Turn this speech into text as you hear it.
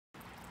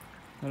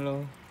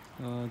Hello,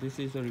 this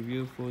is a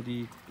review for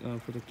the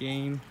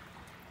game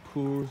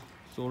Pool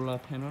solar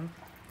panel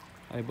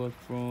I bought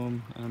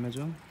from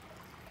Amazon,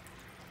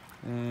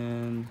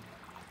 and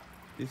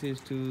this is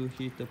to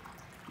heat the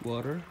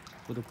water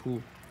for the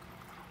pool.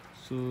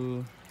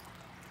 So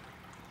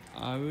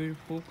I will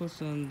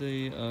focus on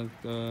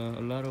a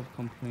lot of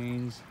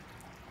complaints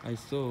I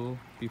saw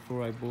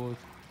before I bought,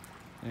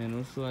 and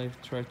also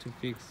I've tried to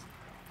fix,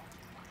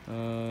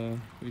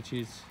 which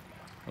is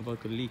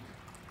about the leak.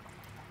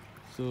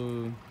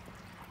 So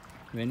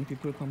many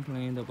people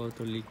complained about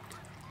the leak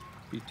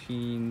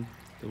between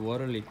the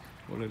water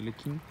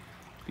leaking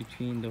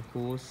between the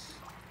hose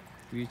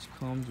which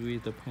comes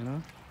with the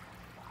panel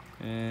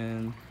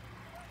and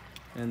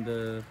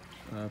the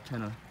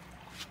panel.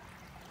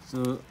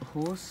 So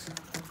hose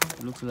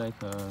looks like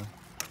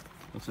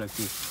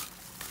this.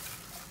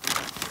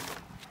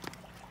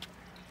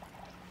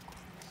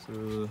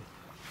 So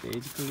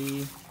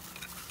basically,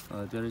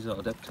 there is an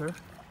adapter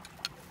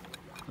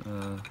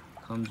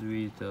comes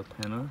with the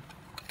panel.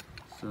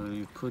 So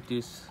you put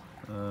this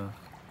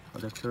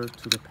adapter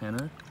to the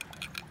panel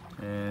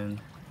and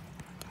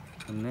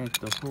connect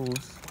the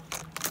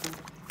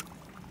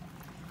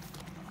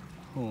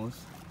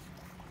hose,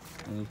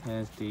 and it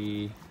has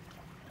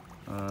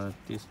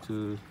these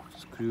two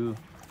screw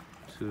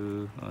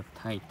to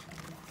tight,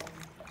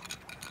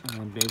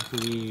 and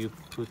basically you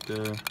put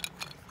the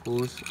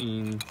hose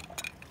in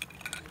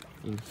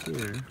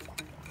here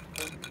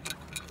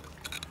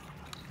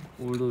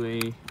all the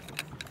way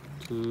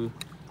to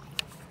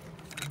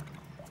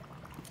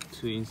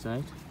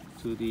inside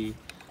to the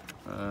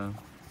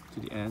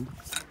end.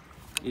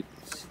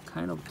 It's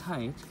kind of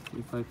tight.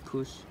 If I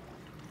push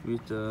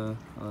with a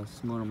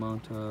small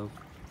amount of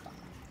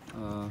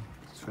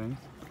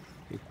strength,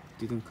 it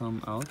didn't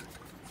come out.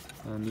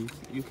 And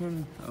you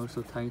can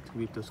also tight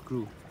with the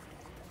screw,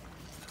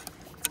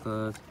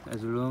 but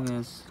as long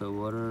as the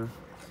water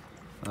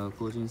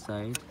goes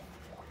inside,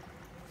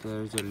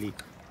 there's a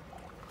leak,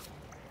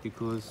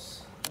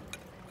 because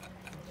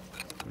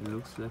it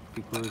looks like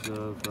because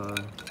of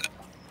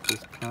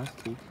this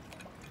plastic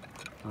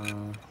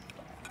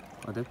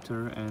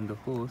adapter, and the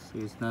hose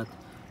is not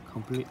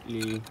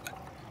completely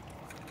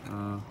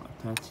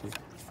attached,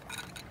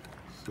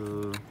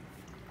 so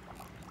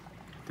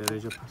there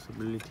is a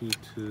possibility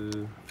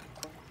to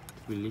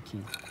be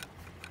leaking.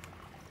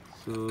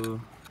 So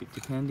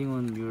depending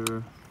on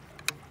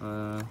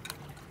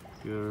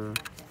your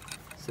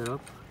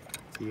setup,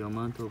 the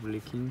amount of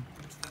leaking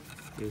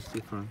is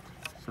different.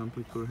 Some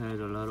people has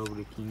a lot of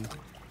leaking,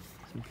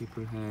 some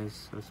people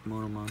has a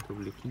small amount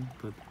of leaking,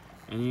 but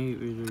anyway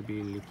it will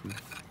be leaking.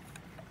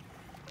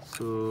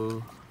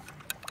 So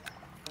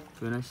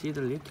when I see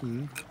the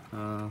leaking,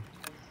 I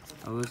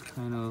was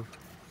kind of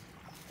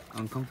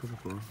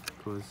uncomfortable,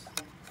 because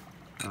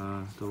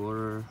the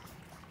water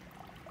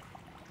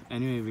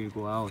anyway will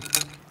go out,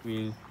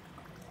 will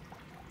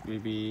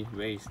be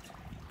waste.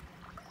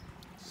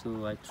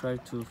 So I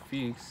tried to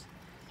fix,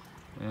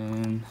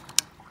 and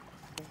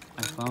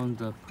I found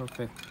the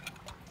perfect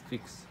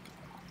fix,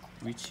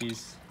 which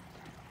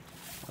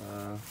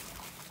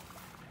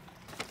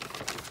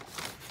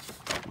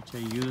I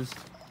used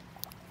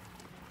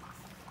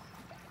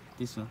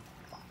this one.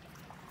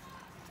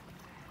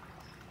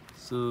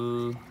 So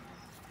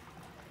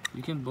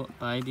you can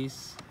buy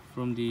this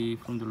from the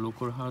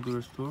local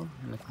hardware store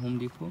like Home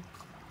Depot.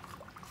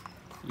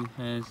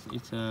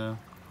 It's a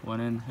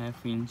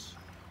 1.5 inch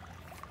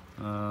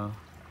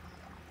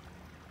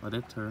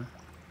adapter,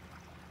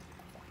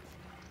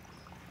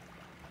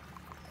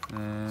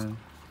 and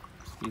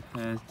it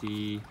has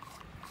the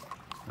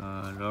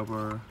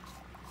rubber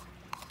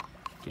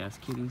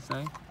gasket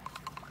inside.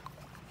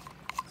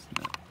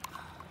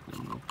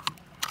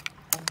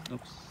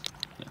 Oops,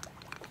 yeah,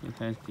 it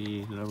has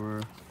the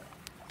rubber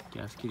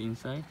gasket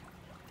inside,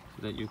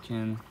 so that you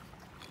can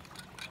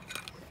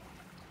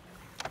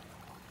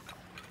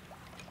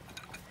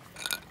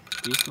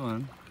this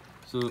one.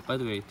 So by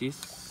the way,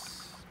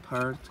 this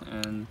part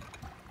and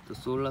the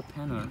solar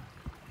panel,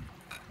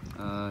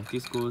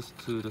 this goes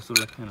to the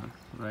solar panel,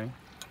 right?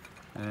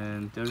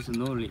 And there's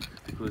no leak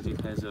because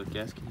it has a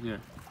gasket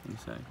here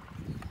inside,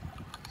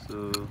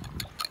 so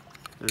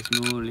there's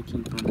no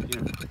leaking from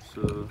here.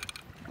 So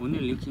only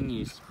leaking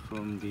is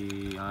from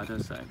the other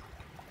side.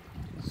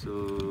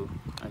 So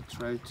I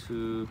tried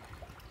to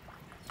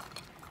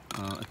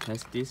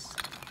attach this.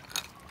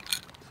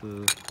 So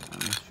I'm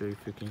not sure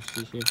if you can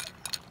see here.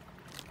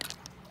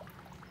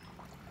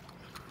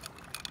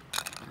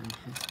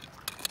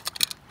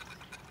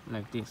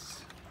 Like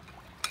this.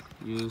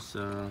 Use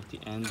the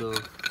end of,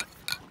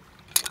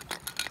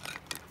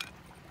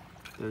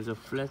 there's a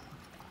flat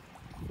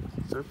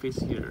surface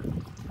here,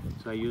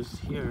 so I use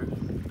here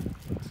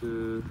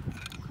to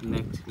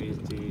connect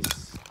with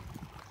this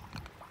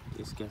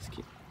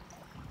gasket,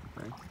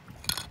 right?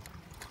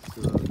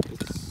 So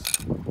it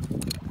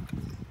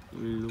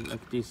will look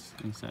like this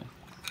inside,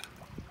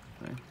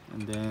 right?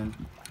 And then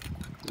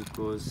it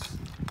goes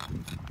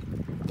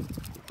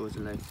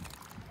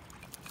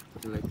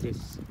like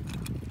this.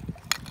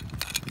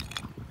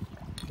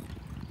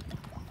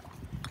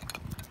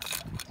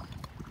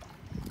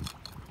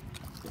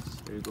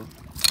 There you go.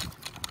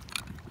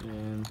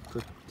 And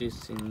put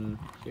this in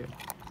here,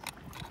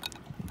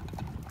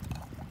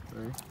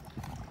 right?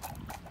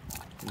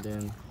 And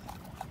then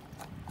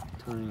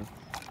turn it.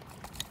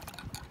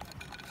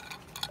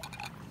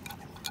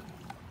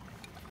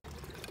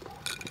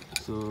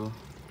 So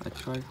I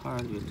tried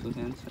hard with 2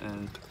 hands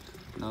and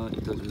now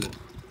it doesn't move.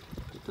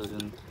 It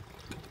doesn't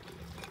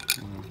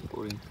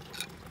boring.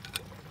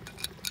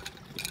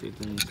 It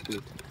didn't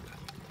split.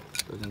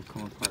 Doesn't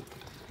come apart.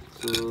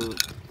 So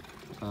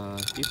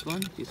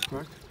this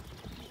part,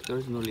 there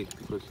is no leak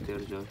because there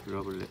is a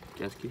rubber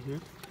gasket here.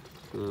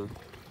 So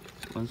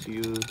once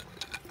you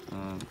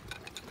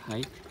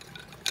tight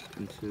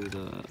into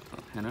the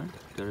panel,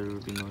 there will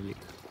be no leak.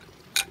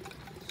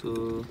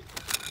 So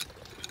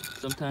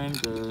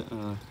sometimes the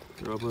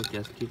rubber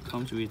gasket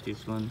comes with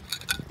this one.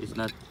 It's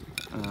not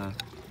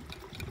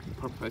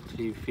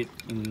perfectly fit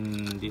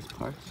in this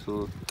part,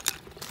 so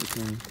you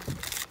can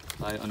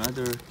buy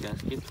another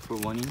gasket for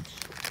 1 inch.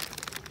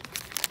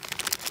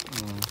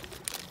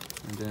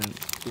 And then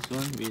this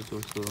one is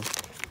also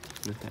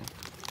the same.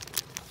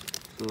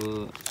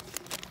 So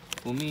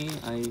for me,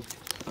 I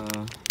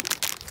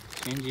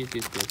change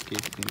this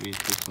gasket with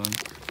this one,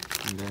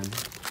 and then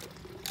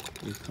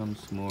it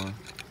becomes more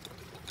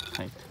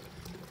tight.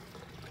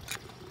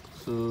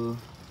 So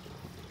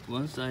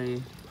once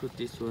I put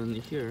this one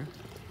here,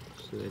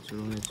 so as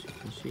long as you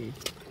can see,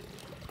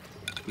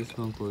 this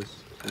one goes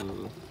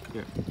to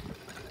here.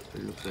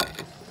 It looks like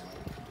this.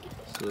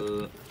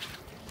 So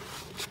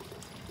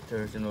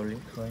there's no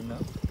leak right now.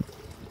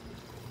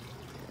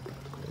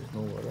 There's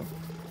no water.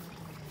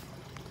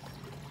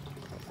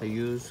 I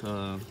use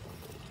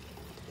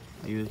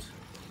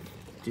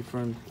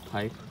different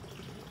pipe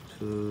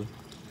to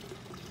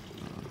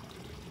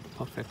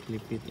perfectly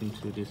fit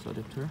into this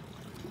adapter.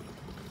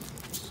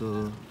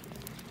 So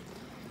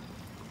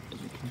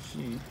as you can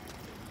see,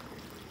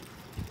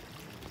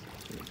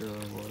 the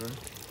water,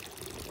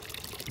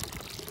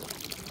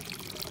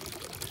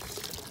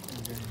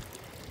 and then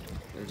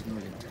there's no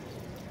leak.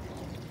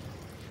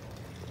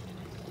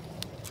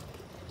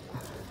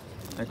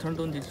 I turned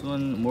on this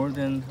one more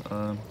than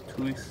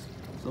 2 weeks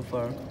so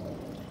far,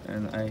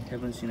 and I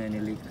haven't seen any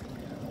leak.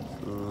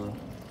 So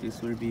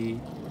this will be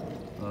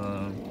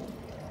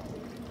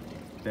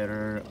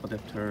better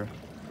adapter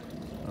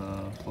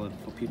for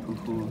people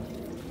who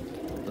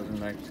doesn't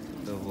like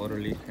the water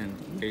leak and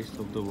waste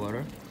of the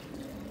water.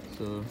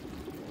 So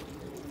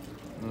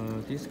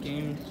this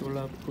game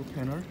Solar Pro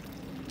Panel,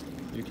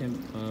 you can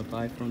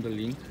buy from the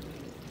link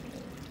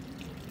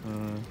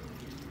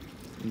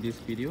in this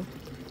video,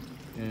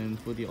 and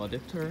for the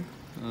adapter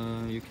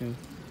you can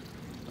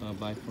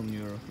buy from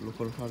your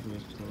local hardware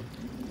store.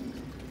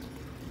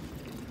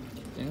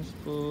 Thanks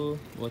for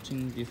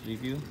watching this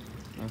review.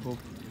 I hope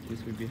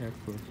this will be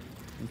helpful.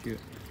 Thank you.